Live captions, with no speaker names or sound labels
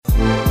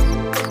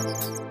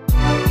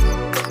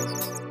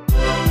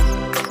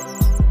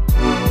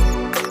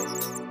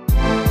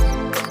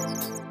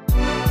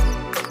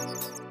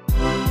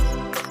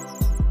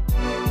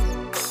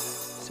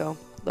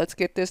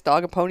get this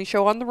dog and pony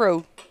show on the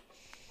road.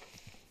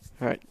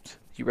 All right.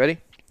 You ready?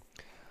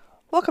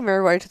 Welcome,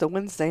 everybody, to the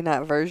Wednesday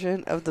night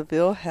version of the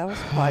Vill House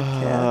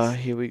Podcast.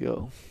 Here we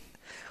go.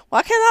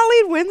 Why can't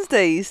I lead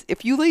Wednesdays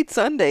if you lead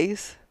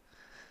Sundays?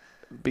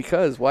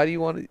 Because why do you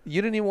want to?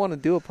 You didn't even want to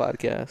do a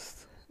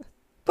podcast.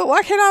 But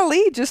why can't I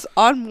lead just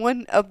on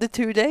one of the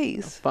 2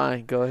 days?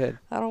 Fine, go ahead.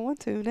 I don't want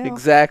to now.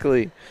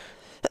 Exactly.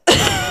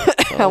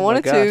 I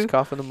wanted to.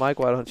 Cough in the mic,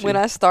 why don't you? When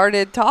I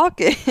started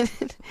talking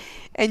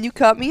and you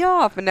cut me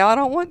off, and now I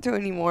don't want to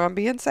anymore. I'm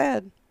being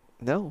sad.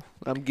 No,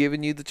 I'm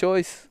giving you the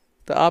choice,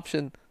 the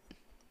option.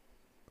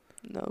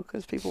 No,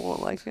 because people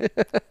won't like it.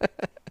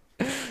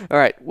 All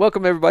right.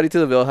 Welcome, everybody, to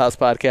the Vill House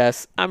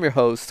Podcast. I'm your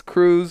host,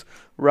 Cruz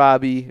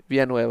Robbie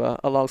Villanueva,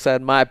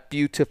 alongside my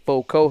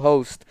beautiful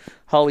co-host,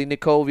 Holly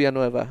Nicole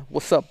Villanueva.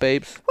 What's up,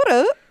 babes? What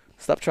up?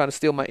 Stop trying to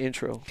steal my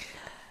intro.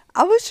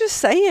 I was just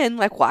saying,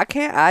 like, why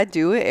can't I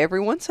do it every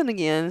once and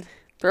again?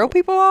 Throw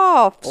people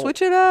off.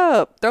 Switch it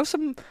up. Throw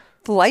some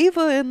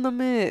flavor in the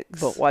mix.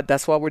 But why?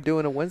 That's why we're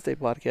doing a Wednesday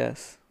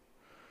podcast.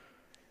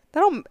 That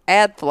don't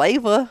add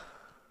flavor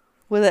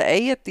with an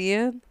A at the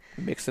end.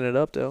 Mixing it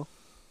up, though.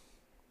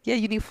 Yeah,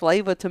 you need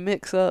flavor to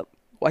mix up.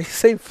 Why you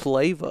say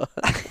flavor?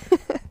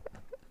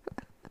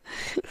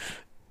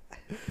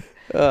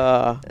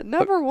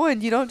 Number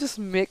one, you don't just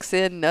mix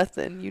in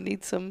nothing. You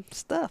need some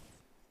stuff.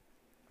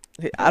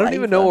 I don't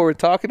even know what we're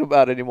talking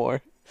about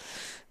anymore.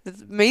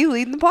 It's me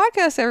leading the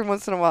podcast every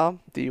once in a while.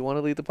 Do you want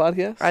to lead the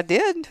podcast? I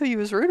did until you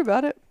was rude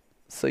about it.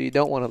 So you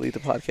don't want to lead the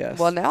podcast?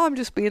 Well, now I'm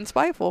just being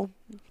spiteful.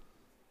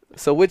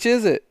 So which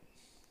is it?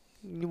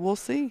 We'll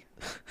see.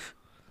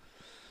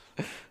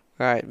 All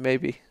right,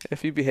 maybe.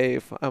 If you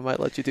behave, I might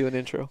let you do an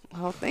intro.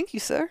 Oh, thank you,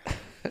 sir.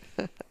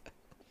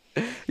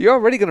 You're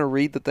already going to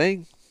read the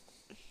thing.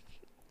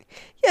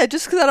 Yeah,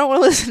 just because I don't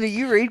want to listen to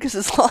you read because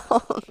it's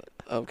long.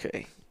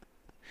 Okay.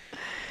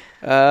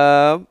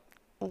 All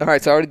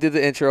right, so I already did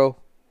the intro.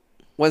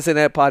 Wednesday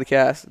night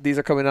podcast. These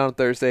are coming out on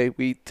Thursday.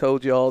 We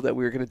told y'all that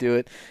we were going to do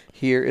it.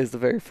 Here is the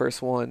very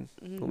first one.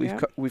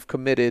 Yeah. We've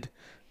committed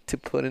to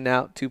putting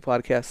out 2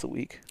 podcasts a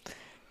week.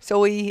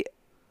 So we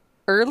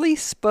early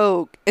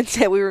spoke and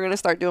said we were going to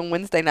start doing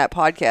Wednesday night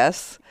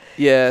podcasts.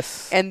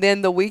 Yes. And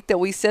then the week that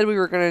we said we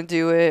were going to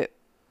do it,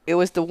 it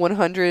was the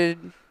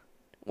 100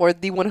 or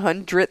the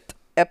 100th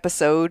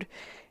episode.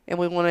 And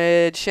we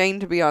wanted Shane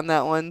to be on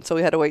that one, so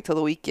we had to wait till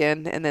the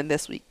weekend. And then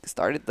this week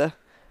started the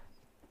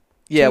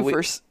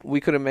we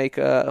couldn't make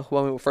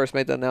when we first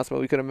made the announcement,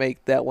 we couldn't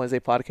make that Wednesday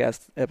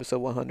podcast episode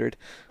 100.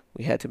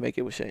 We had to make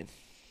it with Shane.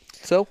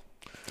 So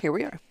here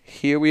we are.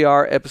 Here we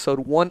are, episode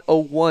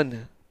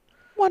 101.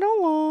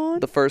 101.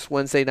 The first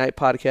Wednesday night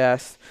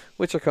podcast,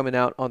 which are coming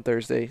out on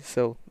Thursday.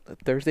 So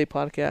Thursday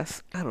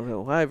podcast, I don't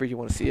know, however you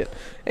want to see it.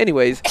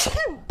 Anyways,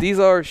 these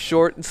are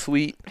short and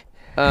sweet.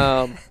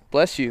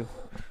 Bless you.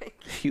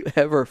 If you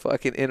ever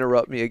fucking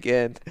interrupt me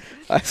again,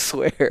 I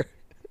swear.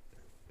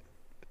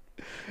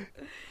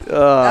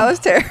 That was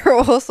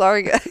terrible.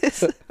 Sorry,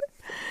 guys.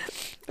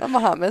 I'm a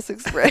hot mess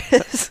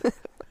express.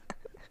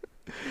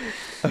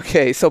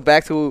 Okay, so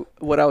back to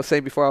what I was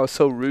saying before I was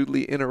so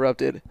rudely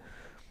interrupted.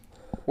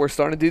 We're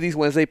starting to do these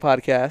Wednesday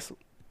podcasts,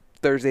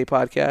 Thursday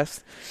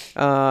podcasts,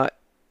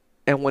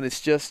 and when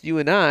it's just you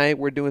and I,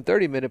 we're doing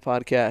 30-minute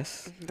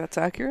podcasts. That's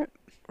accurate.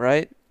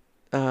 Right?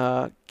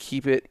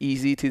 Keep it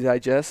easy to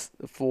digest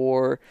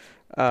for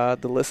the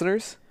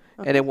listeners.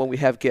 Okay. And then when we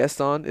have guests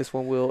on is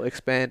when we'll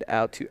expand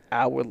out to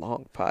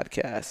hour-long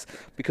podcasts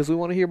because we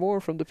want to hear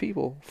more from the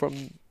people,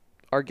 from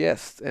our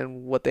guests,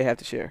 and what they have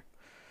to share.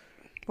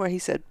 What he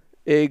said.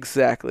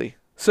 Exactly.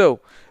 So,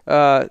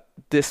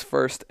 this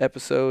first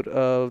episode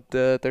of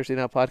the Thursday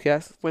Night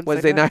Podcast,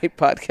 Wednesday Night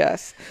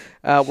Podcast,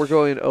 we're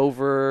going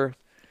over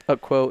a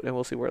quote, and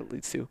we'll see where it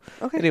leads to.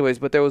 Okay. Anyways,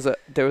 but there was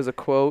a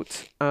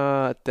quote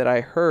that I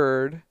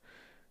heard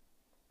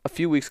a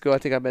few weeks ago. I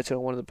think I mentioned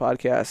on one of the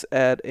podcasts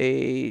at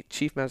a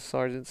Chief Master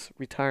Sergeant's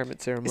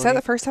retirement ceremony. Is that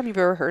the first time you've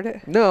ever heard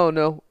it?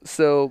 No.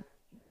 So,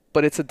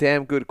 but it's a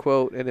damn good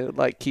quote, and it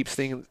like keeps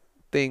things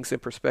in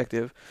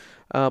perspective.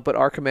 But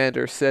our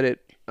commander said it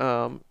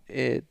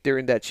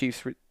during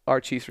that our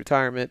chief's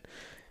retirement,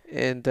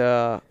 and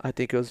I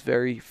think it was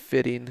very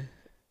fitting.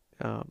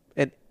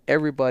 And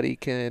everybody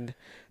can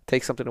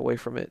take something away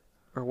from it,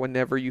 or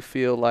whenever you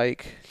feel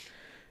like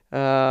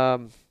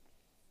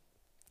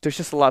there's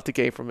just a lot to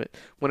gain from it.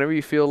 Whenever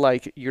you feel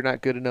like you're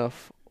not good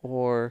enough,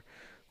 or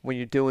when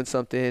you're doing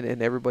something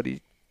and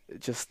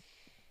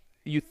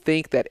you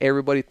think that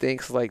everybody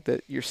thinks like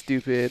that you're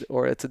stupid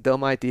or it's a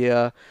dumb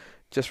idea,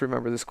 just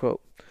remember this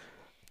quote.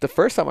 The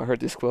first time I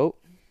heard this quote,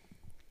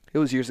 it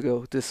was years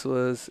ago. It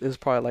was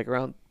probably like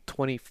around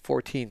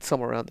 2014,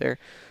 somewhere around there.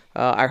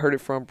 I heard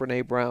it from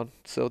Brene Brown,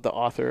 so the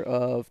author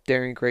of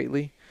Daring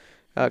Greatly,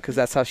 because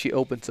that's how she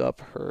opens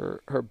up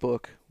her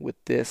book with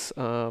this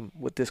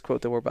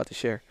quote that we're about to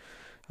share.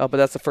 But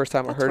that's the first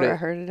time I heard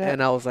it,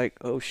 and I was like,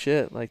 oh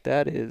shit, like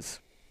that is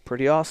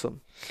pretty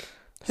awesome.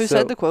 Who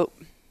said the quote?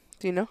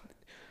 Do you know?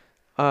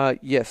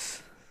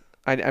 Yes.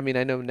 I mean,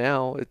 I know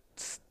now.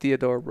 It's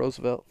Theodore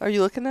Roosevelt. Are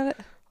you looking at it?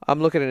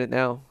 I'm looking at it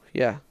now.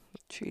 Yeah.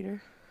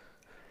 Cheater.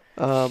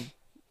 Um,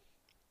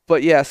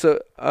 but yeah, so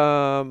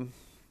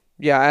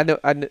yeah,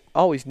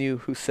 always knew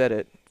who said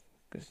it.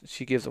 'Cause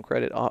she gives them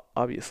credit,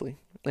 obviously,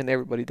 and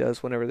everybody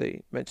does whenever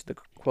they mention the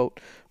quote.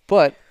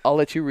 But I'll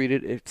let you read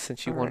it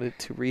since you All right. wanted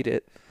to read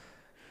it.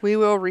 We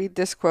will read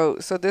this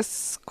quote. So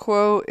this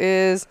quote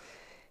is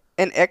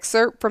an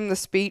excerpt from the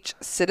speech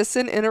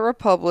Citizen in a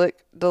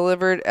Republic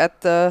delivered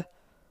at the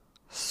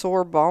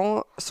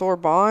Sorbonne,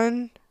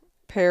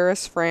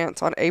 Paris,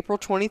 France on April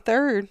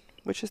 23rd,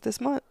 which is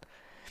this month,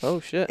 Oh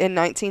shit. in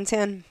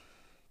 1910.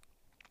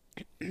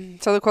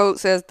 So the quote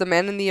says, "The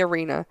man in the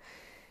arena.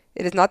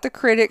 It is not the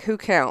critic who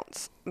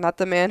counts, not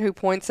the man who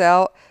points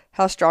out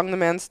how strong the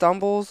man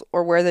stumbles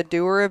or where the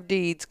doer of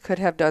deeds could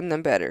have done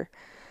them better.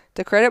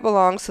 The credit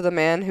belongs to the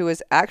man who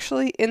is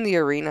actually in the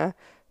arena,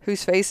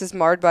 whose face is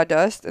marred by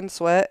dust and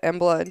sweat and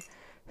blood,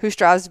 who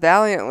strives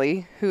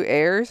valiantly, who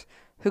errs,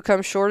 who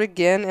comes short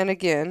again and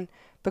again,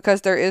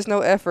 because there is no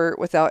effort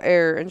without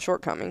error and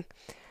shortcoming,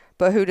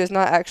 but who does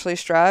not actually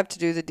strive to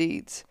do the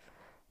deeds,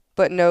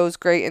 but knows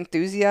great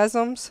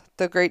enthusiasms,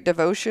 the great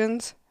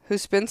devotions, who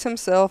spends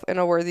himself in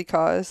a worthy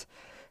cause,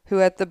 who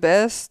at the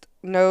best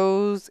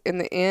knows in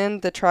the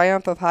end the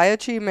triumph of high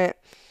achievement,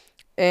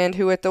 and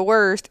who at the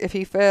worst, if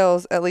he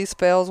fails, at least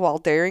fails while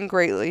daring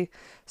greatly,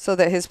 so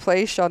that his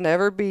place shall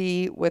never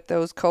be with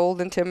those cold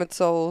and timid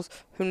souls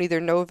who neither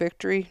know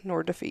victory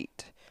nor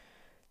defeat."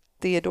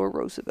 Theodore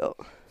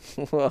Roosevelt.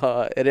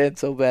 It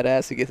ends so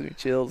badass, it gives me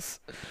chills.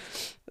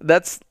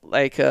 That's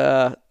like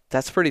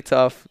that's pretty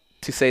tough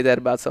to say that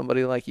about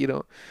somebody. Like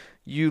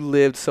you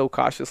lived so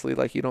cautiously,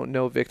 like you don't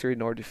know victory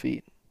nor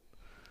defeat.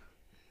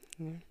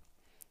 Yeah,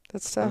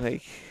 that's tough.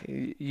 Like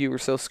you were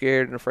so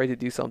scared and afraid to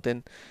do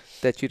something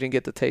that you didn't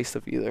get the taste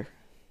of either.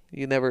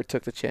 You never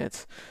took the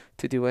chance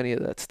to do any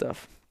of that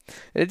stuff.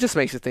 And it just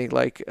makes you think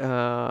like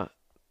I've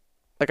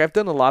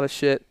done a lot of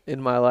shit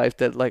in my life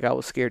that like I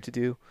was scared to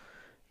do.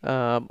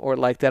 Or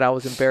like that I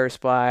was embarrassed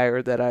by,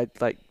 or that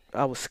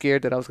I was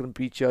scared that I was going to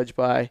be judged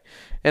by.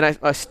 And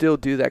I still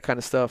do that kind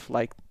of stuff,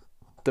 like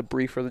the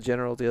brief for the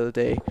general the other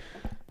day.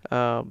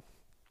 And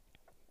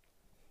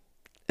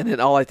then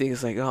all I think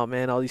is like, oh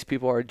man, all these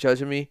people are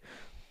judging me.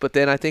 But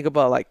then I think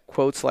about like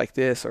quotes like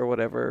this or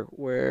whatever,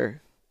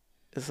 where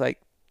it's like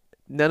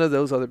none of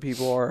those other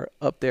people are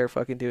up there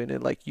fucking doing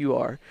it like you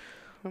are.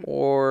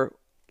 Or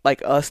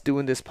like us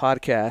doing this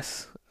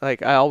podcast.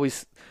 Like I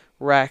always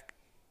rack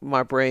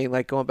my brain,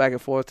 like going back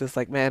and forth. It's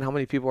like, man, how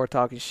many people are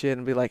talking shit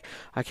and be like,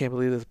 I can't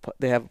believe this,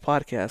 they have a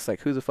podcast. Like,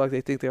 who the fuck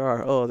they think they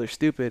are? Oh, they're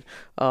stupid.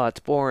 Oh, it's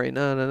boring.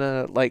 No, no,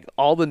 no. Like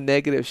all the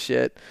negative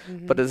shit.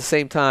 Mm-hmm. But at the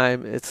same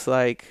time, it's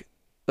like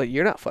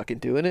you're not fucking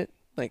doing it.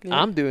 Like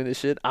Yeah. I'm doing this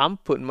shit. I'm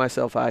putting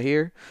myself out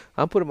here.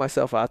 I'm putting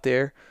myself out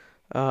there,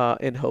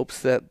 in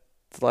hopes that,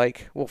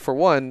 like, well, for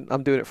one,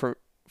 I'm doing it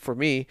for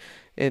me,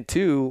 and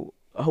two,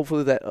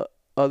 hopefully that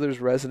others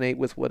resonate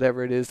with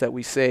whatever it is that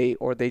we say,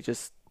 or they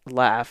just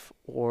laugh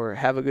or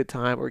have a good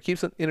time or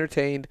keeps them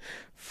entertained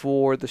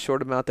for the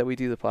short amount that we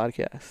do the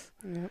podcast.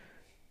 Yep.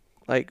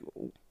 Like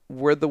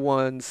we're the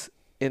ones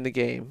in the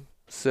game.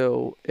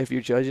 So if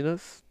you're judging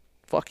us,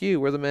 fuck you.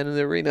 We're the men in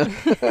the arena.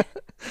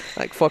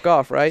 Like fuck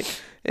off,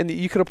 right? And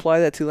you could apply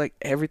that to like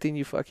everything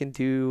you fucking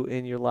do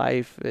in your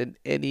life, and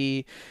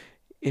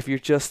if you're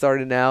just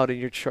starting out and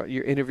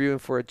you're interviewing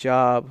for a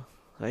job,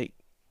 like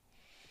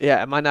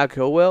yeah, it might not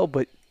go well,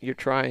 but you're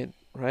trying,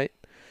 right?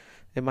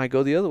 It might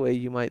go the other way.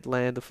 You might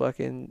land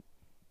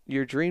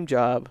your dream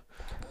job,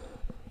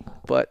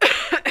 but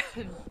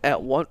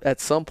at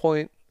some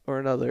point or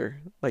another,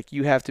 like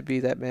you have to be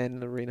that man in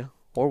the arena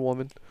or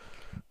woman.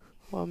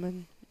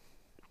 Woman.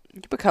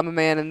 You become a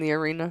man in the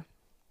arena.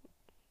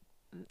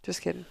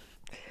 Just kidding.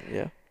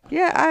 Yeah.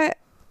 Yeah,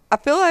 I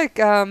feel like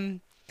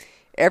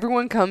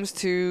everyone comes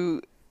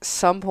to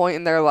some point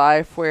in their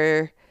life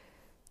where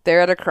they're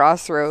at a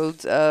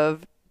crossroads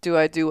of, do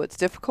I do what's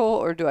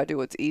difficult or do I do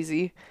what's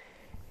easy?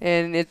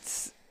 And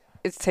it's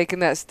taking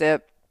that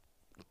step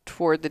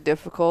toward the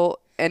difficult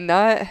and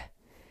not,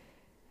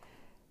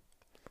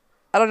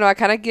 I don't know, I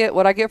kind of get,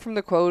 what I get from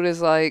the quote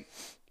is like,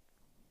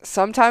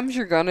 sometimes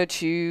you're going to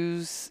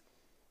choose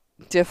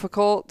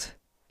difficult,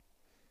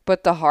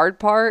 but the hard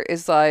part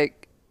is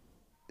like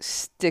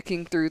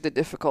sticking through the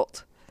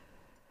difficult.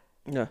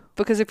 Yeah.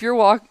 Because if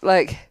you're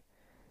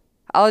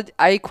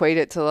I equate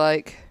it to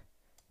like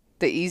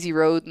the easy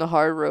road and the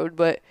hard road,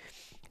 but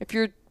if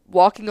you're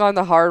walking on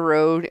the hard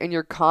road and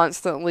you're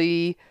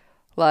constantly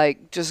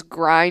like just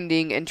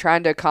grinding and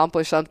trying to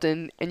accomplish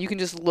something, and you can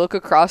just look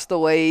across the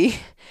way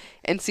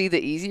and see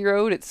the easy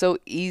road, it's so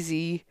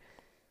easy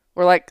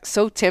or like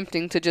so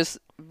tempting to just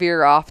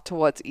veer off to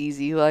what's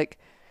easy. Like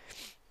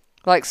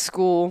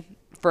school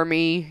for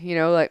me,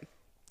 like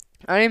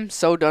I am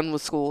so done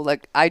with school.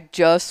 Like I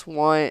just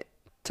want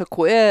to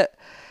quit.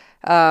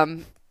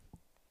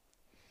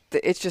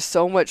 It's just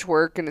so much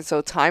work and it's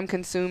so time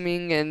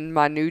consuming, and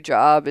my new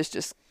job is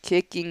just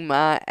kicking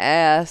my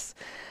ass.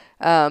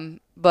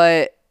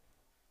 But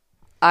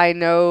I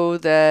know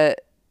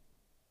that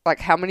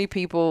like how many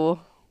people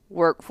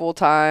work full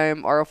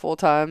time, are a full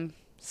time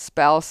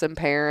spouse and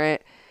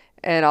parent,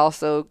 and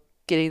also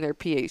getting their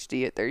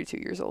PhD at 32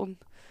 years old.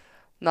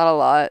 Not a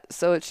lot.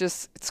 So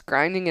it's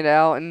grinding it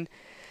out and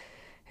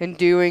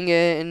doing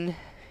it, and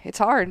it's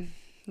hard.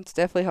 It's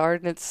definitely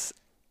hard. And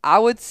I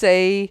would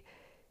say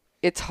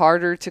it's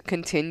harder to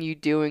continue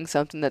doing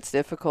something that's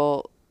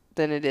difficult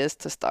than it is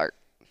to start.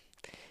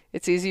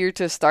 It's easier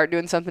to start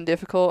doing something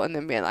difficult and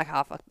then being like,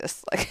 "Ah, fuck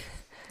this." Like,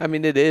 I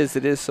mean, it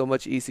is so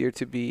much easier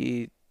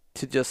to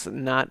just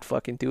not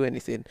fucking do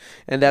anything.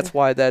 And that's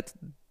why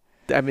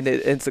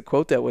it's a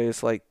quote that way.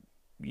 It's like,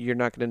 you're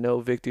not going to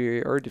know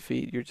victory or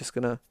defeat. You're just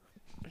going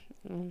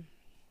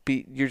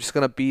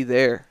to be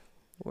there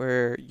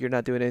where you're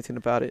not doing anything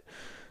about it.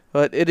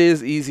 But it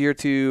is easier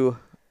to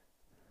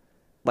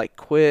like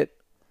quit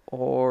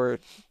or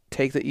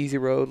take the easy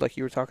road like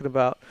you were talking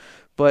about.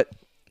 But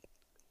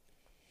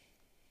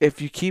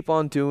if you keep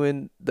on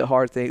doing the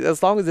hard things,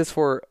 as long as it's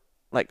for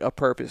like a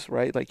purpose,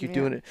 right? Like you're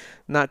doing it,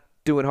 not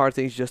doing hard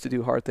things just to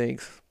do hard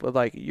things, but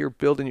like you're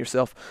building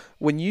yourself.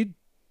 When you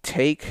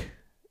take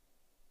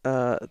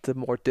the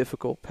more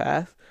difficult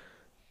path,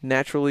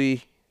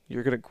 naturally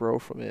you're gonna grow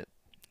from it.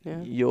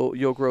 Yeah.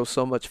 You'll grow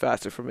so much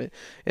faster from it.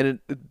 And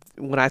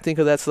when I think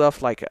of that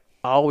stuff, like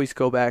I always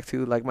go back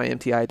to like my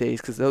MTI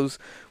days, because those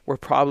were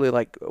probably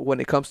like,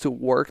 when it comes to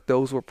work,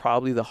 those were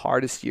probably the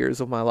hardest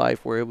years of my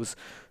life, where it was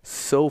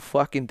so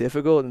fucking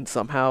difficult, and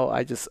somehow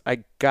I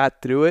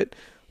got through it.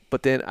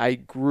 But then I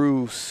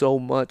grew so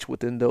much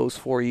within those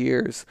 4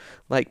 years,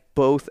 like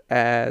both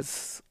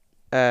as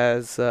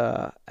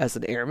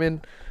an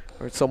airman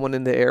or someone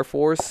in the Air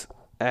Force,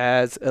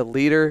 as a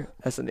leader,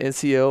 as an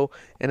NCO,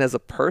 and as a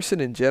person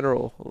in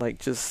general. Like,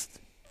 just,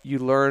 you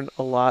learn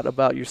a lot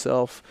about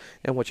yourself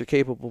and what you're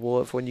capable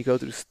of when you go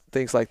through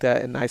things like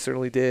that, and I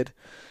certainly did.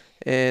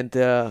 And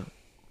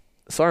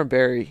Sergeant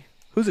Barry,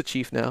 who's a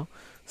chief now,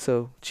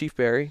 so Chief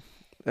Barry,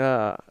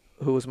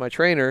 who was my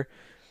trainer,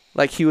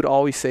 like, he would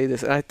always say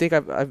this, and I think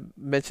I've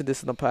mentioned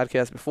this in the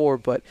podcast before,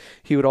 but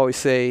he would always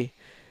say,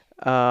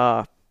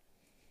 why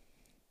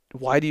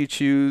do you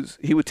choose,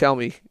 he would tell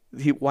me,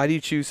 why do you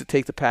choose to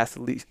take the path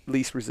of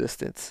least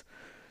resistance?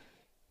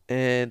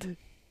 And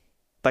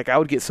like, I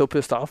would get so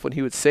pissed off when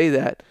he would say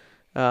that.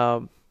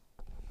 And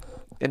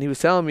he was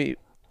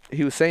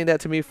saying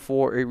that to me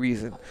for a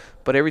reason.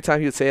 But every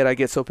time he would say it, I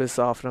get so pissed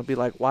off, and I'd be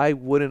like, why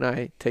wouldn't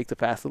I take the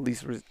path of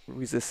least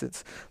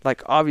resistance?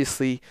 Like,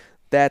 obviously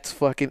that's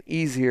fucking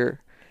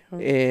easier,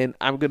 and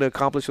I'm going to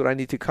accomplish what I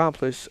need to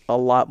accomplish a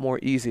lot more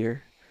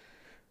easier.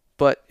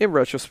 But in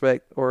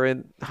retrospect, or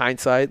in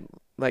hindsight,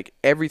 like,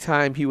 every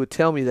time he would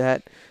tell me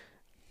that,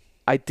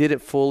 I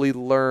didn't fully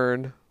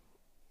learn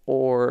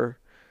what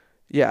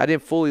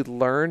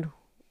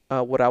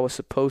I was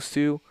supposed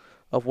to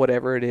of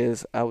whatever it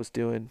is I was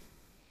doing.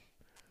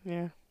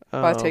 Yeah.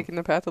 By taking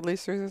the path of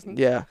least resistance?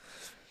 Yeah.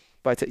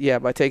 By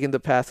taking the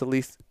path of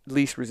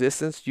least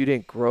resistance, you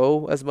didn't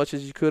grow as much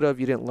as you could have.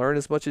 You didn't learn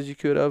as much as you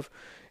could have.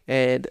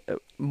 And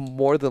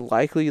more than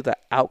likely, the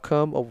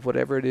outcome of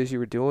whatever it is you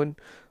were doing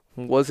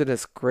wasn't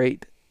as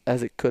great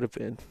as it could have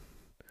been.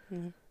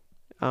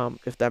 Mm-hmm.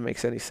 If that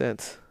makes any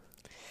sense.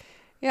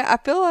 Yeah, I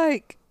feel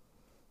like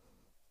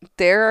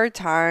there are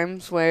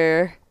times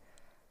where,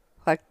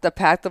 like, the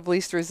path of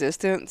least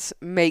resistance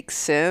makes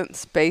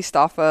sense based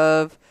off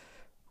of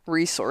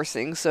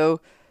resourcing.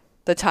 So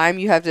the time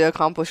you have to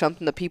accomplish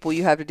something, the people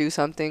you have to do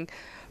something.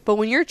 But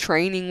when you're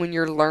training, when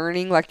you're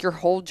learning, like, your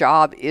whole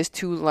job is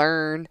to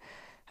learn.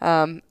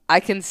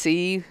 I can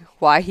see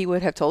why he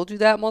would have told you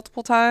that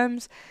multiple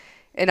times.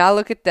 And I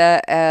look at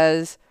that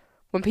as,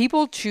 when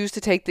people choose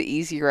to take the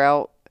easy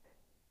route,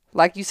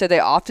 like you said, they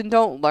often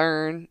don't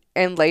learn,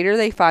 and later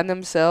they find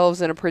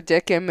themselves in a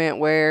predicament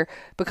where,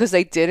 because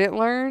they didn't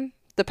learn,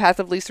 the path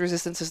of least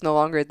resistance is no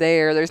longer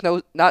there. There's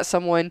not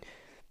someone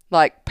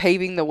like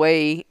paving the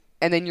way,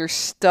 and then you're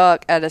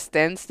stuck at a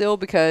standstill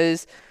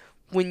because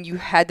when you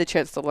had the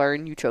chance to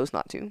learn, you chose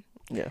not to.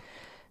 Yeah.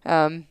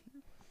 And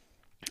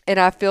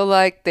I feel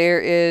like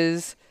there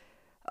is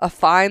a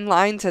fine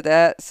line to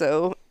that.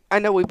 So I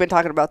know we've been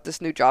talking about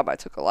this new job I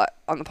took a lot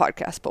on the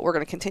podcast, but we're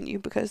going to continue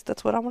because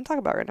that's what I want to talk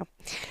about right now.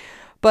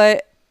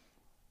 But,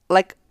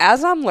 like,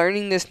 as I'm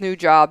learning this new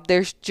job,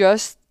 there's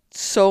just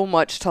so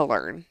much to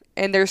learn.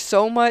 And there's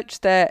so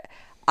much that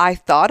I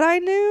thought I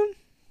knew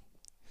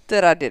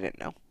that I didn't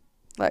know.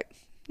 Like,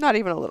 not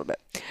even a little bit.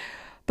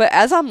 But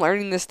as I'm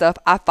learning this stuff,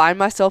 I find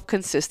myself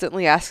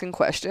consistently asking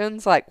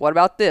questions like, what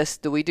about this?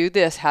 Do we do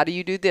this? How do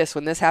you do this?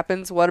 When this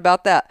happens, what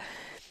about that?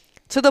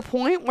 To the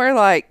point where,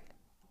 like,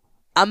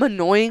 I'm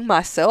annoying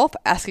myself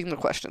asking the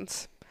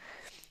questions.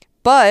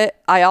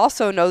 But I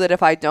also know that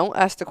if I don't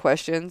ask the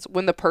questions,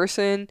 when the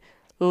person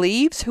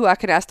leaves who I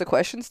can ask the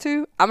questions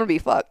to, I'm going to be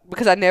fucked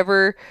because I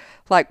never,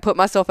 like, put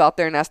myself out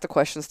there and ask the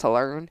questions to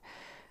learn.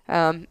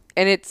 And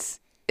it's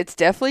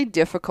definitely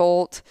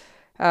difficult.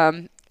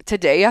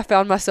 Today I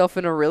found myself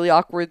in a really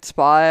awkward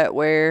spot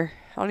where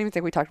I don't even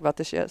think we talked about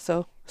this yet,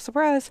 so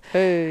surprise.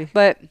 Hey.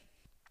 But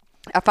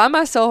I found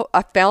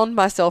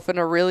myself in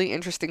a really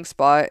interesting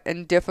spot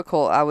and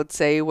difficult, I would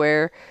say,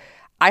 where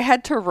I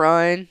had to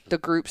run the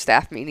group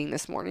staff meeting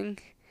this morning.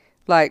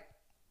 Like,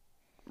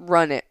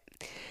 run it.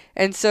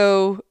 And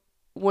so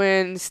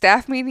when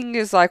staff meeting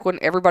is like when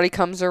everybody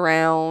comes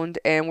around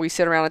and we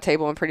sit around a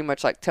table and pretty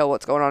much like tell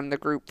what's going on in the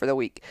group for the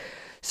week.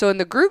 So in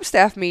the group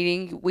staff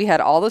meeting, we had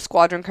all the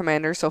squadron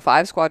commanders, so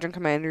 5 squadron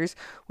commanders.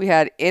 We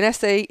had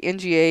NSA,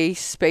 NGA,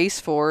 Space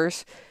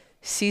Force,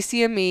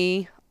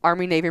 CCME,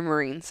 Army, Navy,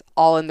 Marines,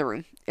 all in the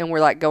room. And we're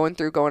like going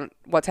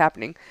what's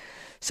happening.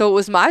 So it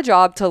was my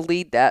job to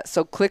lead that.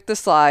 So click the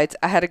slides.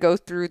 I had to go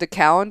through the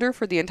calendar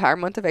for the entire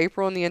month of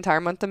April and the entire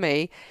month of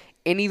May.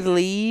 Any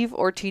leave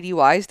or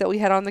TDYs that we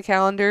had on the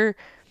calendar.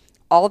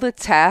 All the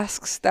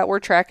tasks that we're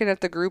tracking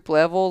at the group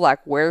level, like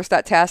where's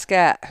that task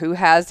at? Who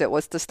has it?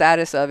 What's the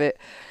status of it?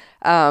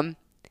 And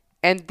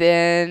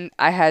then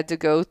I had to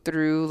go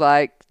through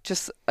like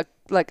just a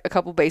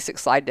couple basic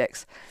slide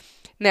decks.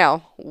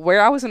 Now,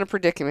 where I was in a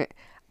predicament,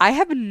 I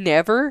have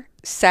never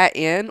sat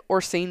in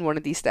or seen one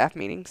of these staff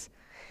meetings.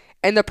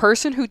 And the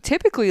person who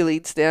typically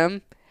leads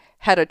them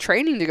had a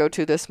training to go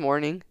to this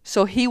morning,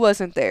 so he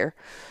wasn't there.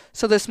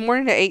 So this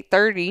morning at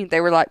 8:30, they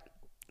were like,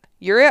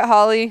 "You're it,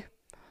 Holly.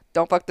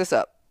 Don't fuck this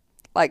up."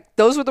 Like,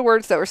 those were the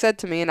words that were said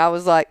to me, and I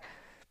was like,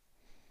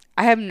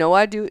 I have no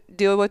idea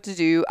what to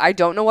do. I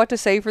don't know what to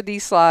say for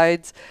these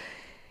slides.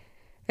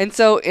 And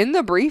so in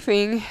the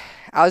briefing,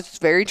 I was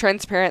very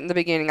transparent in the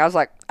beginning. I was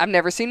like, I've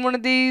never seen one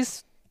of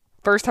these.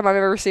 First time I've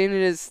ever seen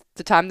it is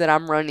the time that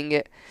I'm running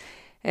it.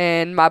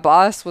 And my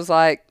boss was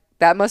like,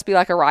 that must be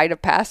like a rite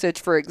of passage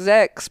for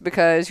execs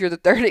because you're the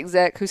third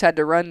exec who's had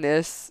to run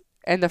this.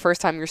 And the first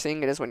time you're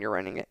seeing it is when you're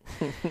running it.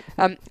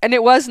 And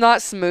it was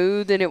not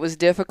smooth and it was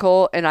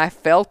difficult. And I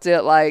felt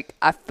it like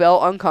I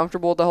felt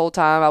uncomfortable the whole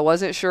time. I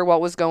wasn't sure what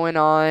was going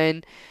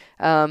on.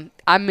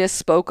 I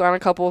misspoke on a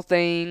couple of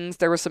things.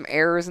 There were some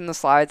errors in the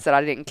slides that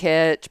I didn't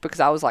catch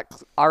because I was like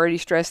already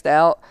stressed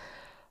out.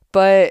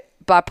 But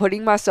by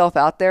putting myself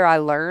out there, I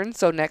learned.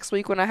 So next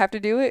week when I have to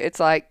do it, it's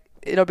like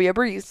it'll be a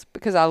breeze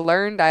because I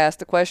learned. I asked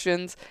the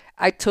questions.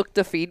 I took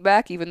the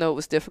feedback even though it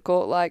was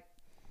difficult. Like,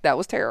 that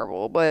was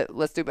terrible, but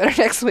let's do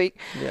better next week.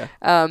 Yeah.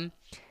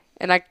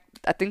 And I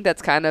think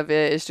that's kind of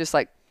it. It's just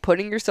like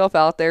putting yourself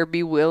out there,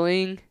 be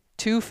willing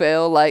to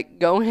fail, like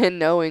go in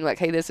knowing like,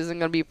 hey, this isn't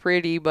going to be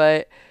pretty,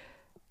 but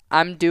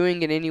I'm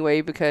doing it anyway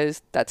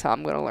because that's how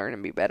I'm going to learn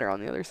and be better on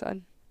the other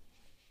side.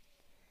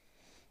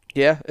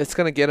 Yeah, it's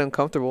going to get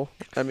uncomfortable.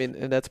 I mean,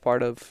 and that's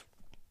part of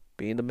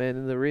being the man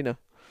in the arena.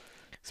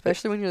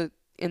 Especially when you're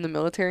in the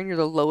military and you're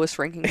the lowest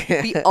ranking.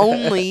 The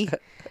only,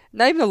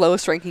 not even the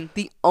lowest ranking,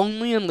 the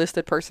only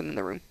enlisted person in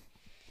the room.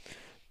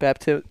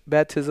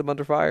 Baptism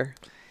under fire.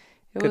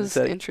 It was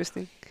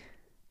interesting.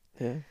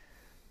 Yeah.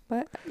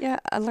 But yeah,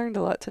 I learned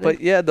a lot today. But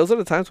yeah, those are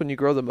the times when you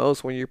grow the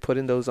most, when you're put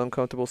in those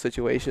uncomfortable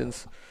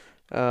situations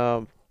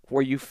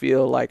where you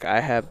feel like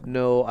I have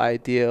no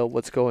idea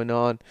what's going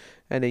on.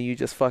 And then you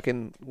just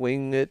fucking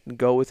wing it and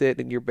go with it.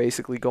 And you're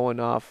basically going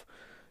off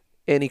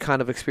any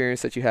kind of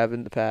experience that you have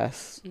in the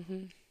past.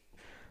 Mm-hmm.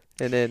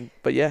 And then,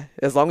 but yeah,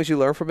 as long as you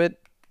learn from it,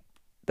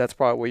 that's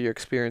probably where you're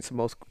experiencing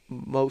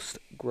most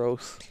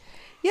growth.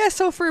 Yeah,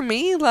 so for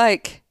me,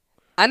 like,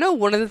 I know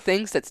one of the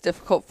things that's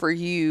difficult for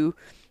you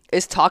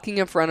is talking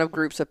in front of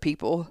groups of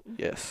people.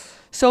 Yes.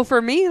 So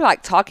for me,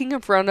 like, talking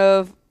in front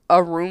of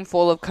a room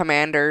full of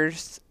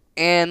commanders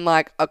and,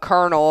 like, a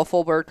colonel, a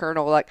full bird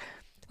colonel,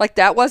 like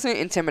that wasn't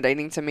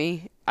intimidating to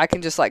me. I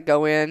can just, like,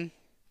 go in,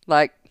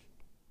 like,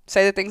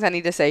 say the things I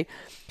need to say.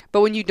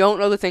 But when you don't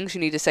know the things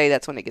you need to say,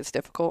 that's when it gets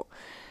difficult.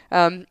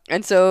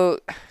 And so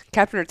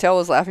Captain Ertel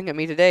was laughing at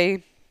me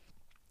today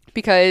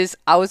because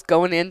I was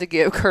going in to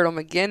give Colonel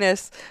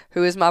McGinnis,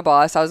 who is my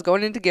boss, I was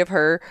going in to give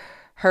her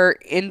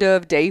end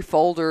of day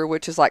folder,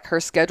 which is like her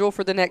schedule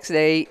for the next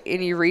day,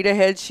 any read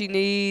ahead she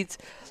needs,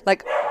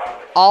 like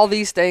all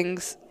these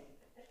things.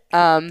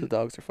 The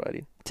dogs are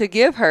fighting. To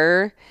give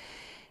her.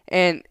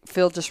 And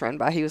Phil just ran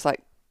by. He was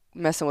like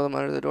messing with him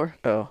under the door.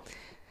 Oh.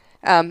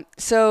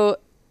 So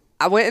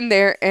I went in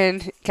there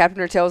and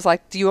Captain Ertel was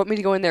like, "Do you want me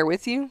to go in there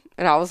with you?"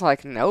 And I was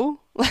like, "No."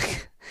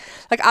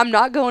 Like I'm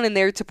not going in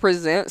there to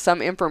present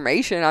some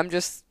information. I'm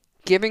just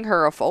giving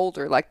her a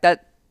folder. Like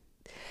that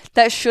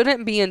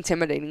shouldn't be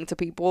intimidating to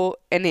people.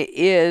 And it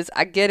is.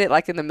 I get it.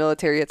 Like in the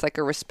military, it's like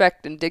a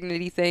respect and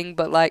dignity thing.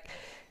 But like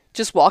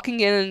just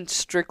walking in and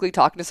strictly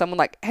talking to someone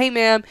like, "Hey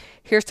ma'am,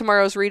 here's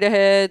tomorrow's read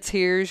aheads.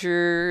 Here's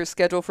your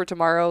schedule for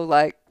tomorrow.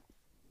 Like,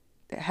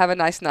 have a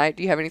nice night.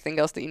 Do you have anything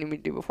else that you need me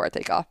to do before I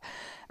take off?"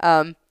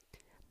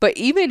 But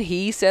even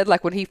he said,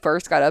 like, when he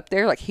first got up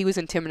there, like, he was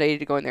intimidated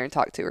to go in there and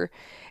talk to her.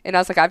 And I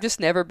was like, I've just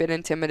never been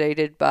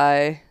intimidated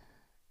by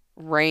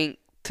rank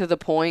to the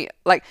point.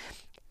 Like,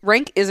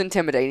 rank is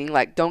intimidating.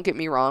 Like, don't get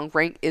me wrong.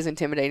 Rank is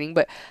intimidating.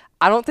 But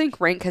I don't think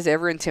rank has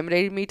ever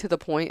intimidated me to the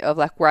point of,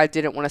 like, where I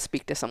didn't want to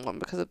speak to someone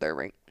because of their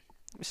rank.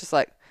 It's just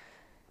like,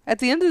 at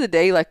the end of the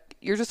day, like,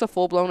 you're just a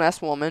full-blown ass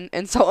woman,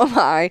 and so am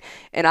I,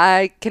 and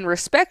I can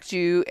respect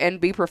you and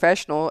be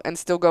professional and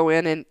still go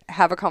in and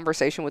have a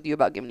conversation with you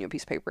about giving you a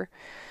piece of paper.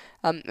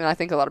 And I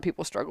think a lot of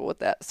people struggle with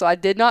that. So I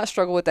did not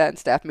struggle with that in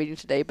staff meeting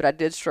today, but I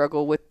did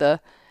struggle with the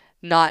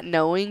not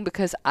knowing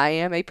because I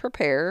am a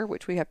preparer,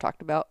 which we have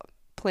talked about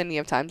plenty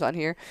of times on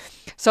here.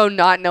 So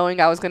not knowing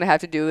I was going to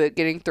have to do it,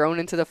 getting thrown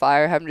into the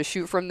fire, having to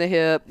shoot from the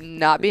hip,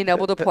 not being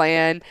able to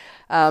plan,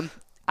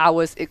 I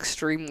was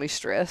extremely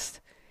stressed.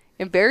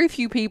 And very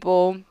few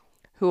people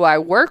who I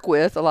work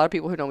with, a lot of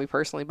people who know me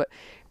personally, but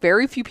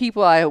very few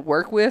people I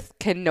work with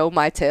can know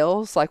my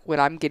tells, like when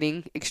I'm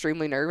getting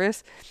extremely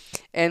nervous.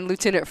 And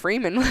Lieutenant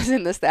Freeman was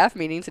in the staff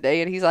meeting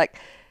today, and he's like,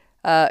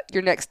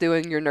 you're next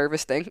doing your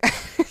nervous thing.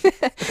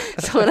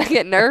 So when I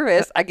get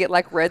nervous, I get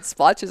like red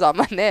splotches on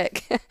my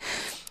neck.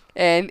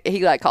 And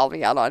he like called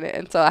me out on it.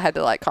 And so I had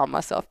to like calm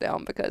myself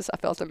down because I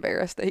felt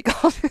embarrassed that he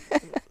called me.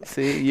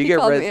 See, you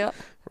get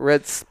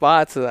red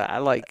spots, and I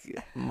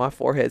like, my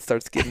forehead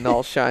starts getting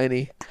all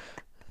shiny.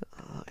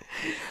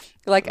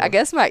 Like, I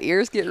guess my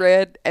ears get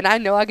red, and I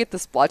know I get the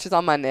splotches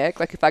on my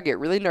neck, like if I get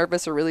really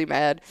nervous or really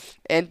mad.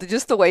 And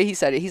just the way he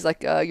said it, he's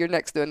like, you're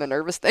next doing the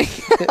nervous thing.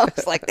 I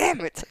was like,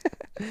 damn it.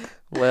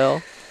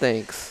 Well,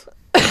 thanks.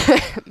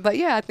 But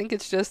yeah, I think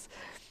it's just,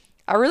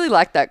 I really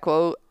like that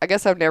quote. I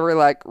guess I've never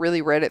like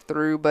really read it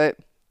through, but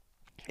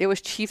it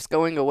was Chiefs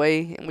going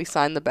away, and we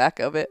signed the back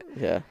of it.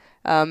 Yeah.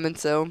 And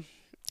so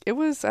it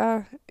was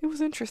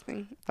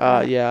interesting.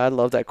 Yeah, I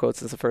love that quote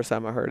since the first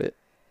time I heard it.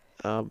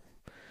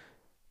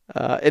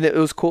 And it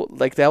was cool.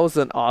 Like, that was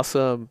an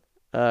awesome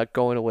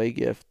going away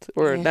gift,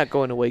 or not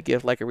going away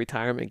gift, like a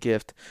retirement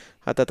gift.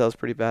 I thought that was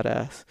pretty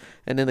badass.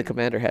 And then the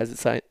commander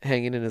has it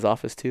hanging in his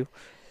office too.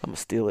 I'm gonna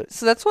steal it.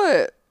 So that's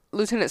what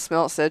Lieutenant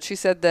Smelt said. She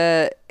said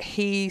that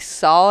he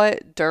saw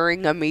it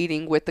during a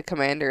meeting with the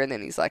commander, and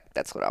then he's like,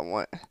 "That's what I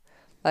want."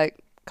 Like,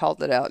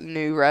 called it out,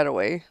 knew right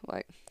away.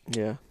 Like,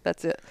 yeah,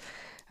 that's it.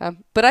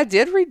 But I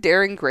did read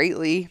Daring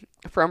Greatly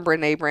from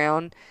Brene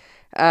Brown.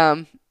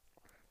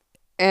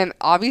 And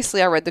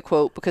obviously I read the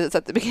quote because it's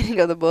at the beginning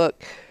of the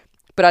book,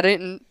 but I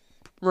didn't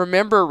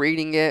remember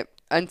reading it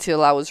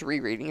until I was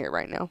rereading it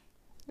right now.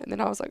 And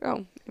then I was like,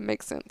 oh, it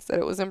makes sense that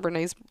it was in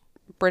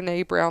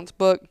Brene Brown's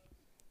book.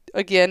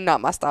 Again, not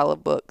my style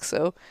of book,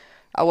 so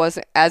I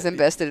wasn't as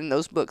invested in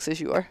those books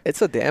as you are.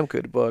 It's a damn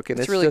good book, and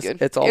it's really just,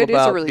 good. It's all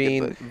about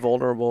being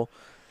vulnerable,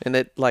 and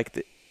it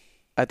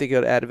I think it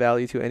would add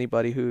value to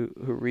anybody who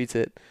reads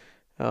it.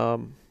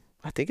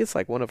 I think it's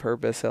like one of her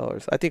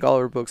bestsellers. I think all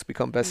her books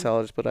become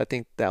bestsellers, but I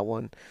think that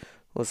one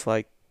was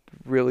like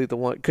really the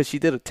one, because she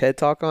did a TED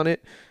Talk on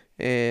it,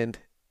 and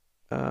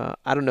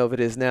I don't know if it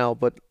is now,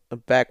 but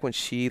back when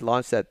she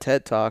launched that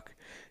TED Talk,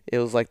 it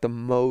was like the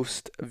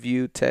most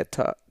viewed TED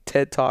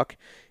Talk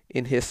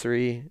in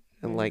history,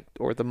 and like,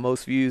 or the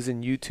most views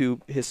in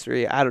YouTube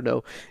history. I don't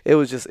know. It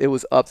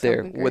was up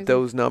there with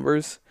those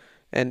numbers.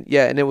 And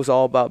yeah, and it was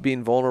all about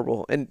being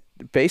vulnerable. And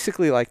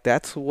basically, like,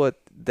 that's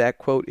what that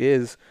quote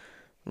is.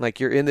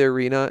 Like, you're in the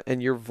arena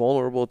and you're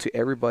vulnerable to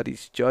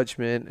everybody's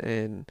judgment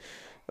and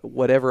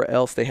whatever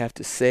else they have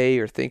to say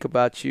or think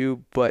about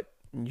you, but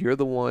you're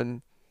the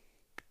one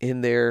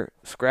in there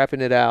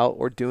scrapping it out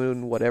or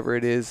doing whatever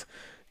it is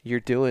you're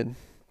doing.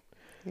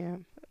 Yeah.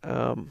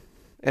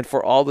 And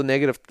for all the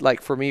negative,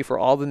 like for me, for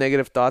all the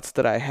negative thoughts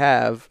that I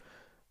have,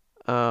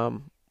 a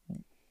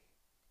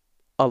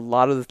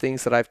lot of the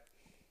things that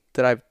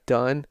I've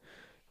done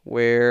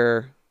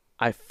where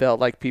I felt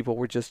like people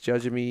were just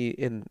judging me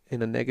in a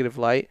negative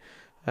light,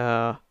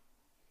 I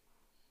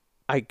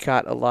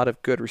got a lot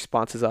of good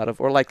responses out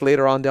of. Or like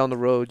later on down the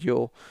road,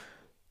 you'll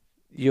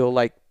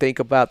like think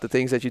about the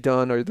things that you've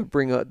done, or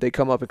they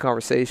come up in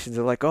conversations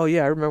and like, oh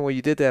yeah, I remember when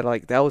you did that.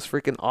 Like, that was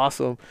freaking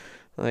awesome.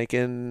 Like,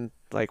 and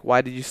like,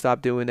 why did you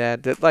stop doing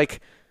that? That,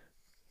 like,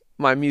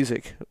 my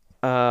music,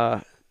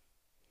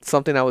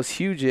 something I was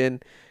huge in,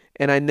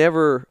 and I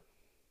never.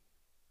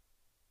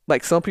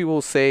 Like, some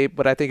people say,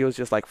 but I think it was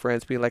just like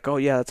friends being like, oh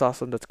yeah, that's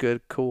awesome, that's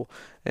good, cool,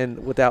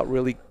 and without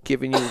really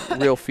giving you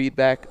real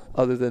feedback,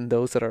 other than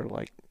those that are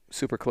like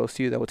super close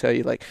to you, that will tell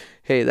you like,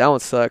 hey, that one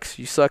sucks,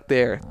 you suck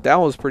there, that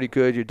one was pretty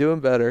good, you're doing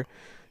better.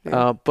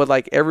 Yeah. But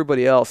like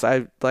everybody else,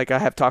 I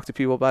have talked to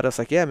people about it. It's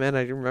like, yeah, man,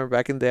 I remember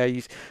back in the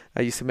day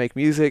I used to make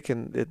music,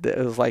 and it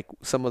was like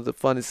some of the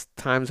funnest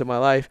times of my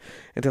life.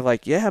 And they're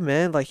like, yeah,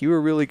 man, like, you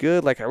were really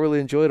good, like, I really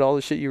enjoyed all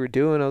the shit you were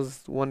doing. I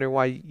was wondering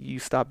why you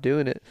stopped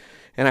doing it.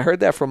 And I heard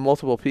that from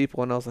multiple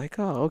people, and I was like,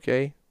 oh,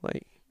 okay.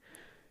 Like,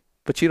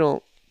 but you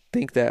don't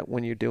think that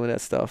when you're doing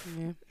that stuff.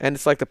 Yeah. And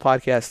it's like the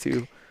podcast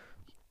too.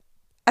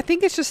 I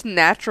think it's just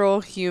natural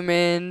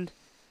human,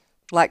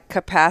 like,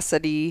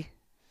 capacity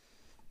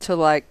to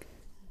like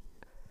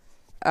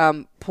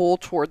pull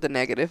toward the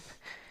negative.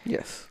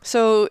 Yes.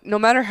 So no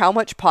matter how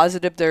much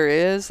positive there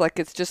is, like,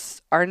 it's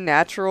just our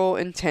natural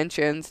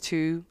intentions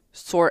to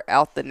sort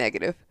out the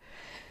negative.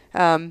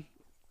 And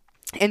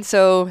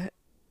so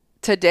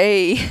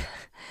today,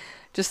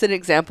 just an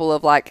example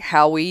of like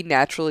how we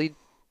naturally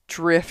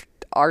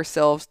drift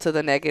ourselves to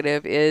the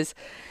negative is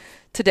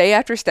today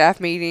after staff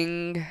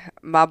meeting,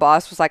 my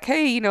boss was like,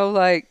 hey,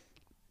 like,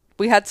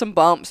 we had some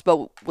bumps,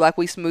 but like,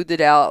 we smoothed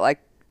it out. Like,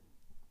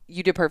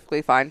 you did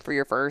perfectly fine for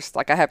your first.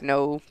 Like, I have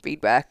no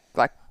feedback.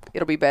 Like,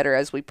 it'll be better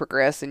as we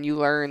progress and you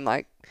learn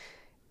like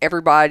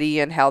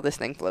everybody and how this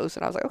thing flows.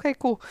 And I was like, okay,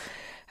 cool.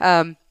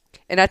 And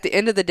at the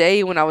end of the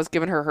day, when I was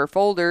giving her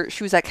folder,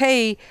 she was like,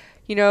 hey,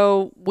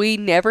 we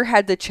never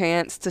had the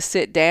chance to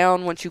sit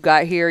down once you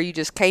got here. You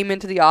just came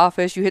into the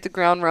office, you hit the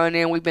ground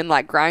running. We've been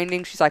like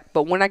grinding. She's like,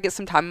 but when I get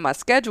some time in my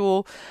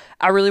schedule,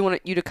 I really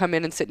want you to come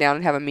in and sit down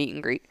and have a meet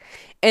and greet.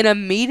 And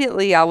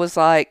immediately I was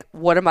like,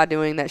 what am I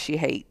doing that she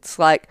hates?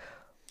 Like,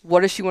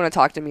 what does she want to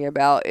talk to me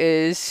about?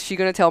 Is she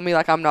going to tell me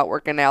like I'm not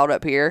working out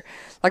up here?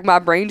 Like my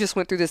brain just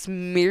went through this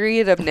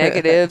myriad of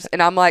negatives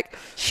and I'm like,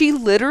 she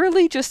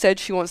literally just said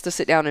she wants to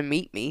sit down and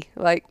meet me.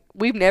 Like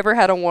we've never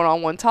had a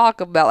one-on-one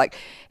talk about like,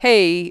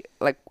 hey,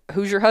 like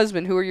who's your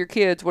husband? Who are your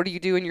kids? What do you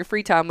do in your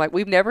free time? Like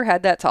we've never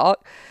had that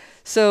talk.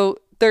 So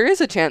there is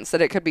a chance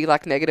that it could be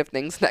like negative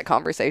things in that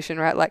conversation,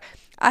 right? Like,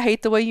 I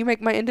hate the way you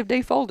make my end of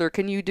day folder.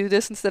 Can you do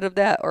this instead of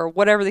that? Or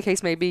whatever the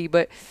case may be.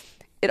 But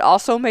it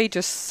also may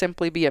just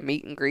simply be a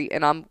meet and greet,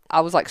 and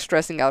I was like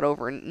stressing out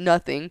over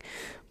nothing.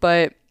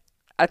 But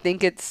I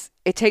think it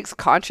takes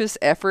conscious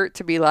effort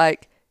to be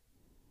like,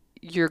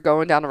 you're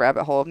going down a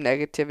rabbit hole of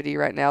negativity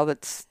right now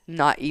that's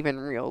not even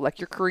real. Like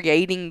you're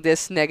creating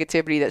this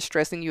negativity that's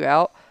stressing you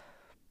out,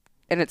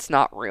 and it's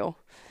not real.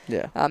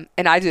 Yeah.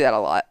 And I do that a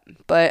lot,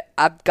 but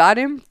I've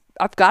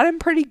gotten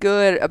pretty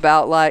good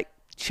about like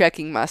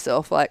checking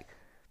myself, like,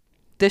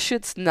 this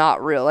shit's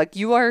not real. Like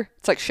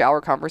it's like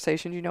shower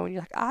conversations, when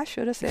you're like, I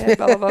should have said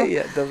blah, blah, blah.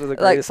 Yeah, those are the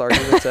greatest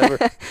arguments ever.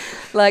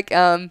 Like,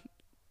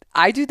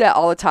 I do that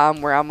all the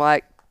time where I'm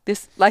like,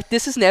 this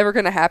is never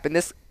going to happen.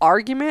 This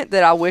argument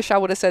that I wish I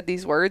would have said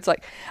these words,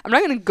 like, I'm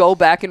not going to go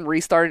back and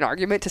restart an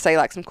argument to say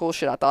like some cool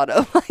shit I thought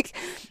of. Like,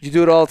 you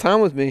do it all the time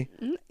with me.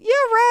 Yeah,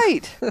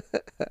 right.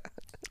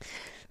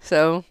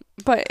 So,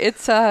 but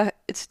it's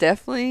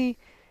definitely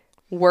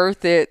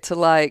worth it to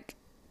like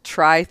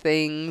try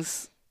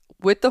things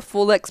with the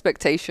full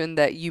expectation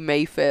that you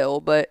may fail,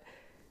 but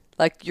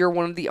like you're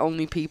one of the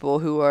only people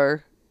who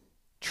are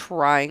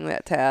trying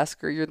that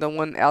task, or you're the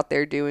one out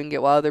there doing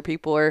it while other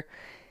people are,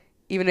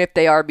 even if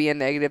they are being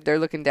negative, they're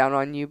looking down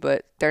on you,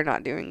 but they're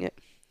not doing it.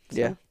 So.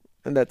 Yeah.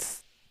 And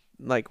that's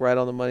like right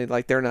on the money.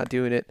 Like they're not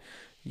doing it.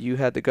 You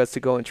had the guts to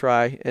go and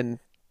try, and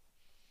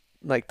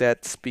like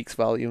that speaks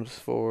volumes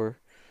for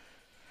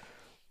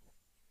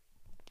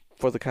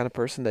the kind of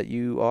person that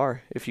you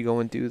are if you go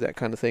and do that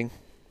kind of thing.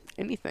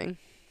 Anything.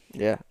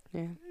 Yeah.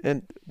 Yeah.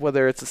 And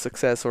whether it's a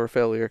success or a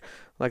failure,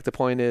 like the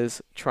point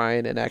is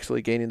trying and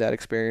actually gaining that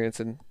experience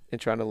and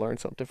trying to learn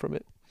something from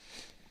it.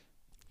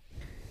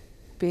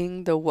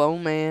 Being the woe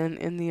man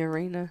in the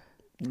arena.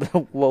 The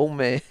whoa,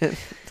 man.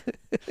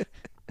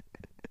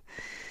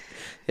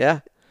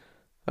 Yeah.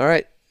 All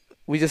right.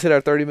 We just hit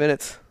our 30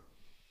 minutes.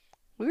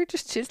 We were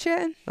just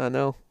chit-chatting. I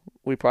know.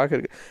 We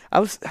probably could.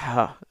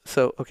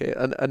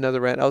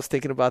 Another rant. I was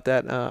thinking about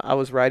that. I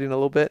was writing a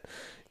little bit,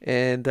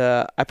 and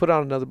I put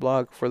on another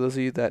blog for those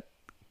of you that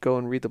go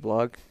and read the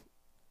blog.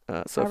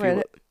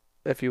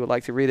 If you would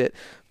like to read it.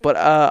 But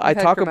I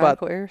talk about...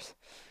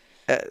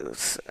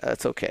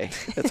 It's okay.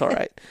 It's all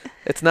right.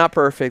 It's not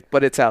perfect,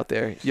 but it's out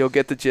there. You'll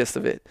get the gist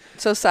of it.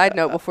 So side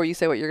note before you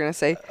say what you're going to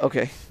say.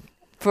 Okay.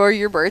 For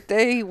your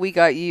birthday, we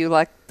got you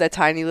like the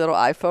tiny little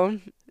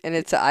iPhone, and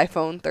it's an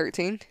iPhone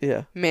 13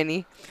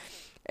 mini.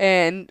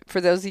 And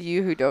for those of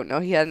you who don't know,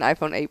 he had an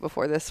iPhone 8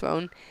 before this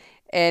phone.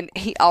 And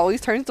he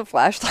always turns the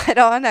flashlight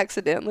on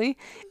accidentally.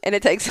 And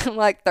it takes him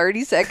like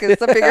 30 seconds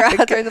to figure out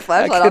how to turn the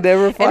flashlight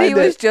on. And he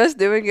was just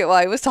doing it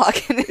while he was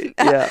talking.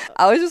 Yeah.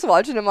 I was just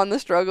watching him on the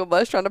struggle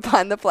bus trying to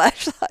find the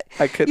flashlight.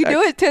 You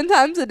do it 10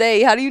 times a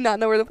day. How do you not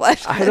know where the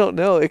flashlight is? I don't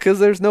know. Because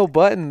there's no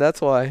button.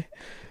 That's why.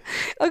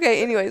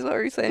 Okay, anyways, what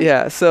were you saying?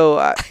 Yeah, so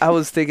I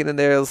was thinking in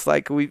there, it was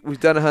like we've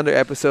done 100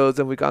 episodes,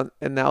 and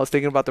now I was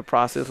thinking about the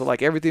process of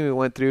like everything we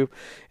went through,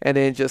 and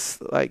then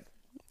just like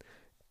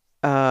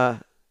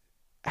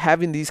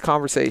having these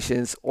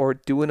conversations or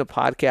doing a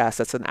podcast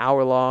that's an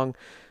hour long,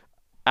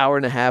 hour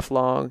and a half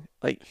long,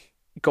 like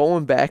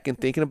going back and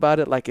thinking about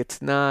it, like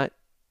it's not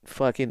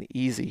fucking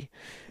easy.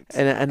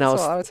 And I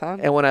was, a lot of time.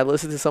 And when I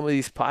listen to some of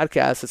these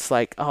podcasts, it's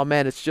like, oh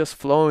man, it's just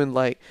flowing.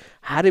 Like,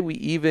 how did we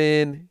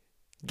even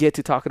get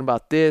to talking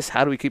about this?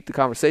 How do we keep the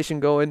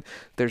conversation going?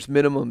 There's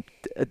minimum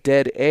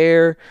dead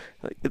air.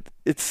 Like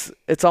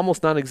it's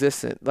almost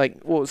non-existent. Like,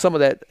 well, some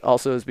of that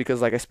also is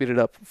because like I speed it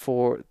up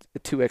for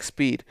 2x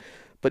speed.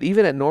 But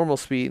even at normal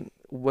speed,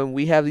 when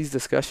we have these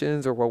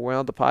discussions or when we're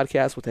on the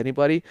podcast with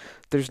anybody,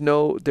 there's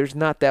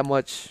not that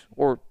much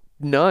or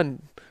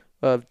none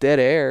of dead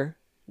air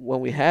when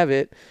we have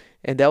it.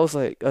 And that was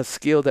like a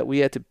skill that we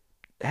had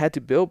to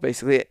build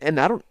basically. And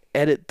I don't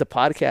edit the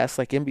podcast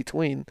like in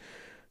between.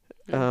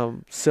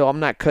 So I'm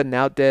not cutting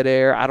out dead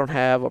air. I don't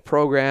have a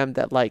program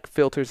that like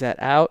filters that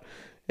out.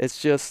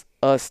 It's just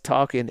us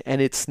talking,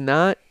 and it's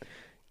not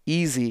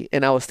easy.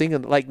 And I was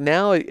thinking like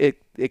now it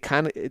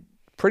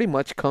pretty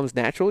much comes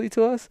naturally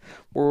to us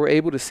where we're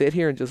able to sit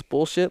here and just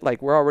bullshit.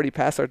 Like we're already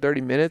past our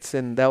 30 minutes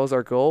and that was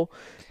our goal.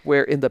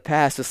 Where in the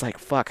past it's like,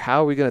 fuck,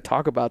 how are we going to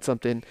talk about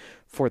something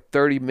for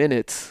 30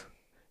 minutes?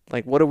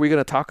 Like, what are we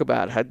going to talk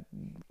about? How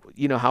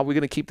are we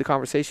going to keep the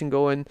conversation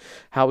going?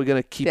 How are we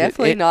going to keep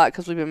Definitely not,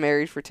 because we've been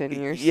married for 10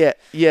 years. Yeah.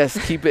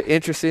 Yes. Keep it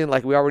interesting.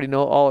 Like we already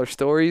know all our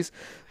stories,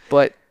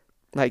 but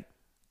like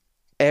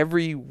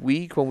every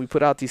week when we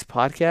put out these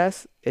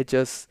podcasts,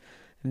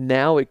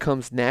 now it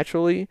comes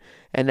naturally.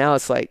 And now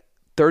it's like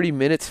 30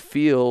 minutes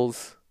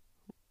feels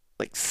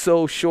like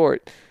so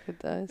short. It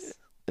does.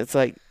 It's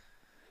like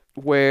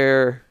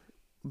where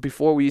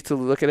before we used to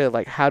look at it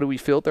like, how do we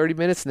fill 30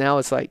 minutes? Now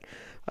it's like,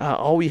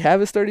 all we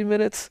have is 30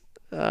 minutes.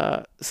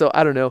 So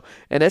I don't know.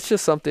 And that's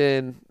just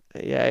something,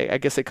 yeah, I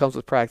guess it comes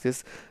with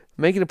practice.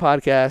 Making a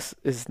podcast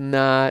is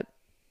not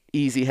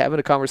easy. Having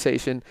a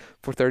conversation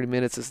for 30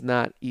 minutes is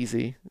not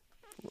easy.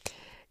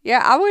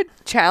 Yeah, I would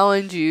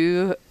challenge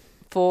you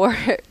for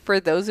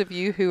those of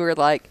you who are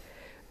like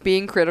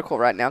being critical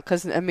right now,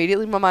 because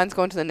immediately my mind's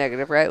going to the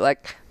negative, right?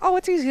 Like, oh,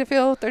 it's easy to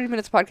fill 30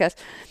 minutes podcast.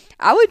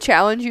 I would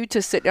challenge you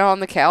to sit down on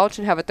the couch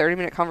and have a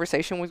 30-minute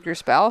conversation with your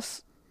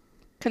spouse.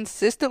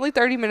 Consistently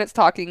 30 minutes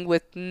talking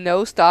with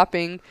no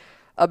stopping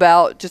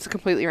about just a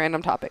completely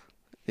random topic.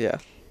 Yeah.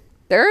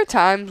 There are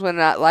times when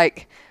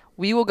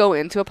we will go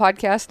into a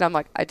podcast and I'm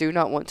like, I do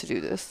not want to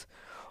do this.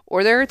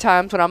 Or there are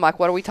times when I'm like,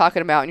 what are we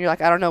talking about? And you're like,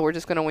 I don't know, we're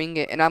just going to wing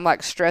it. And I'm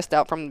like stressed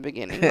out from the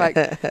beginning. Like,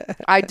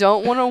 I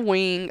don't want to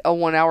wing a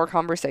 1-hour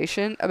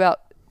conversation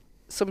about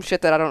some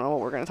shit that I don't know what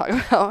we're going to talk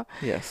about.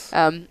 Yes.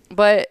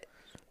 But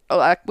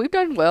like, we've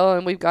done well,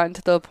 and we've gotten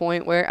to the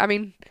point where, I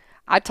mean,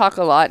 I talk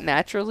a lot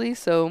naturally,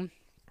 so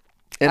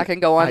and I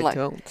can go on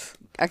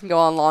I can go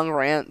on long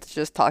rants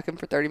just talking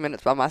for 30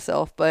 minutes by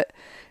myself. But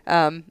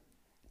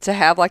to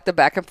have like the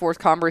back and forth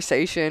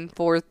conversation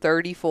for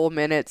 30 full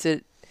minutes,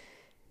 it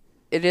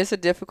is a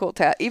difficult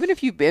task. Even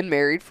if you've been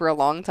married for a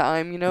long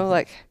time,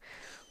 like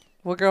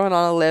we're going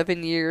on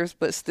 11 years,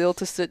 but still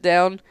to sit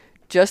down,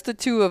 just the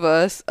two of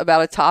us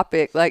about a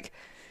topic, like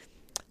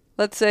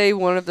let's say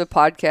one of the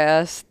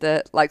podcasts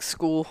that like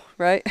school,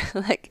 right?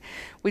 Like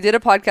we did a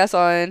podcast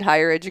on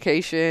higher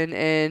education,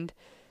 and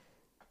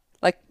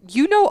like,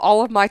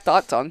 all of my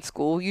thoughts on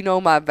school,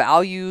 my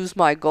values,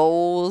 my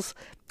goals,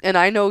 and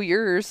I know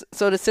yours.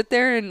 So to sit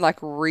there and like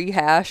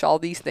rehash all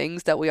these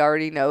things that we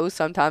already know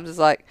sometimes is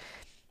like,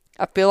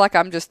 I feel like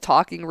I'm just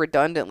talking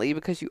redundantly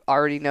because you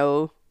already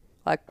know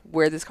like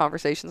where this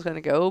conversation is going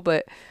to go.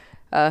 But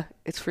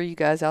it's for you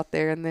guys out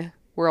there in the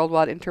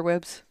worldwide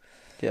interwebs.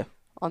 Yeah.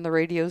 On the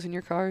radios in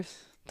your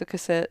cars, the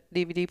cassette,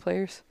 DVD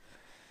players,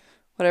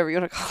 whatever you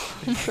want to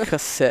call them.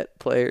 Cassette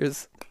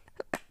players.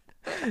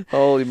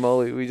 Holy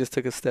moly, we just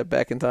took a step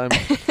back in time.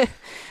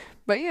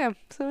 But yeah,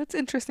 so it's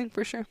interesting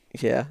for sure.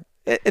 Yeah.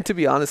 And to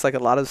be honest, like a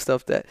lot of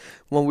stuff that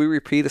when we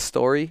repeat a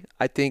story,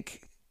 I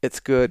think it's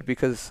good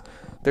because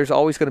there's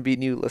always going to be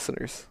new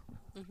listeners.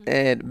 Mm-hmm.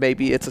 And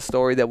maybe it's a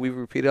story that we've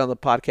repeated on the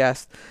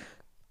podcast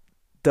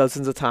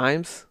dozens of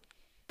times,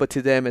 but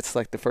to them it's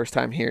like the first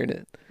time hearing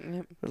it.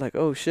 Yep. They're like,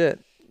 oh shit,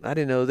 I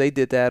didn't know they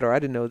did that, or I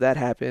didn't know that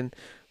happened,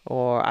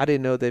 or I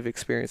didn't know they've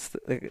experienced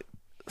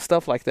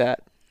stuff like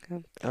that.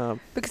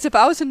 Because if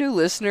I was a new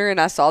listener and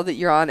I saw that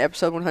you're on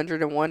episode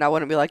 101, I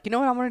wouldn't be like, you know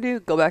what I'm going to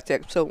do? Go back to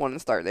episode 1 and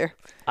start there.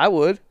 I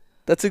would.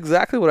 That's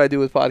exactly what I do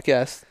with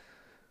podcasts.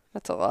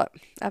 That's a lot.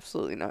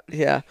 Absolutely not.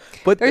 Yeah.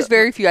 But there's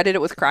very few. I did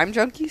it with Crime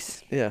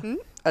Junkies. Yeah.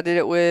 I did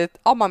it with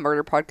all my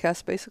murder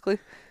podcasts, basically.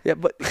 Yeah,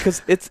 but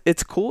because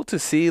it's cool to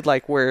see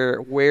like where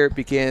it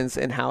begins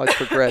and how it's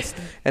progressed.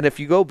 And if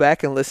you go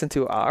back and listen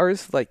to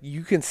ours, like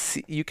you can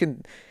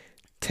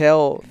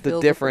tell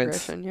the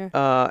difference.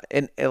 Yeah.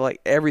 And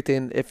like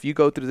everything, if you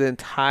go through the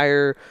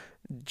entire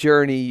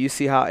journey, you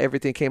see how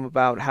everything came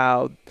about,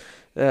 how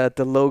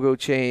the logo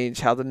changed,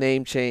 how the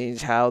name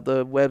changed, how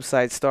the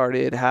website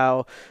started,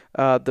 how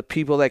the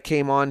people that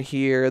came on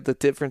here, the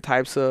different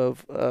types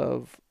of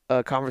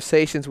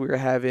conversations we were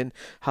having,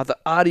 how the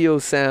audio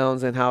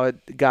sounds and how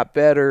it got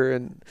better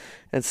and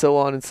so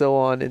on and so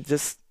on. And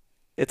just,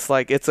 it's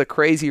like, it's a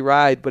crazy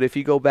ride. But if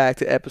you go back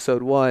to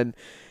episode 1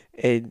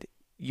 and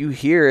you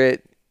hear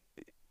it,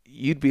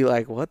 you'd be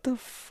like, what the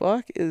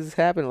fuck is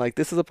happening? Like,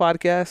 this is a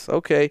podcast?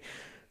 Okay.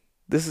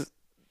 This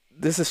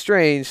is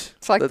strange.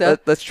 It's like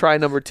let's try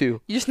number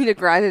 2. You just need to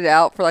grind it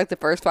out for like the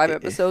first 5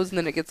 episodes and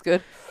then it gets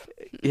good.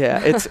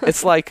 Yeah.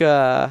 It's like,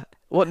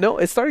 well, no,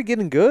 it started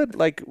getting good,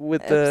 like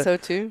with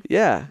episode 2.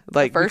 Yeah,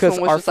 like the first because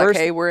one was just like,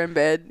 hey, we're in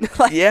bed.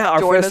 Like, yeah,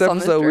 our first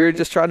episode, we were journey.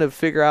 just trying to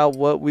figure out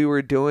what we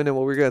were doing and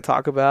what we were going to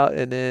talk about,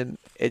 and then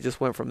it just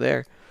went from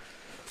there,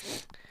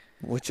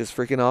 which is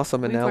freaking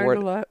awesome. And we've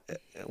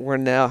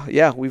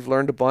we've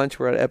learned a bunch.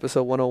 We're at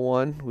episode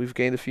 101. We've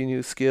gained a few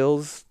new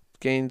skills,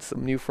 gained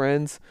some new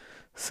friends.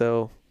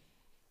 So,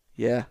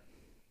 yeah,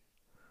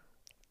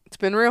 it's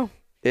been real.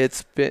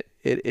 It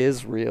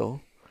is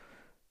real.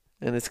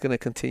 And it's going to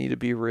continue to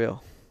be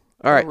real.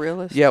 All right.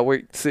 Realist. Yeah,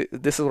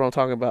 this is what I'm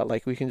talking about.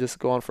 Like, we can just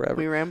go on forever.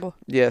 We ramble.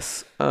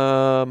 Yes.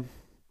 But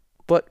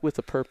with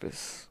a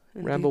purpose.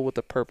 Indeed. Ramble with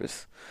a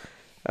purpose.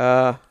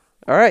 All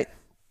right.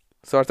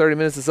 So our 30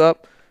 minutes is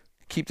up.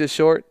 Keep this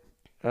short.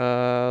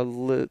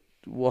 We'll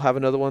have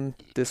another one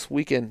this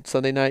weekend.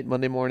 Sunday night,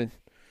 Monday morning.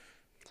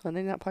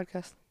 Sunday night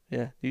podcast.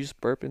 Yeah. You just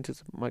burp into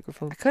the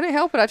microphone? I couldn't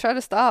help it. I tried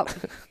to stop.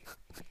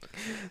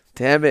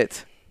 Damn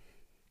it.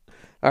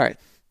 All right.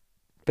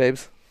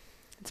 Babes.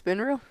 It's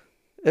been real.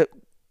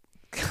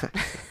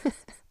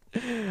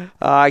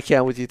 I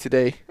can't with you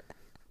today.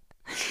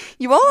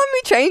 You won't let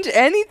me change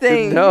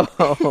anything. No.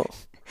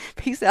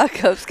 Peace out,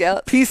 Cub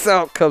Scouts. Peace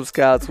out, Cub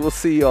Scouts. We'll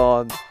see you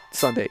on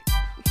Sunday.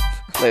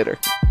 Later.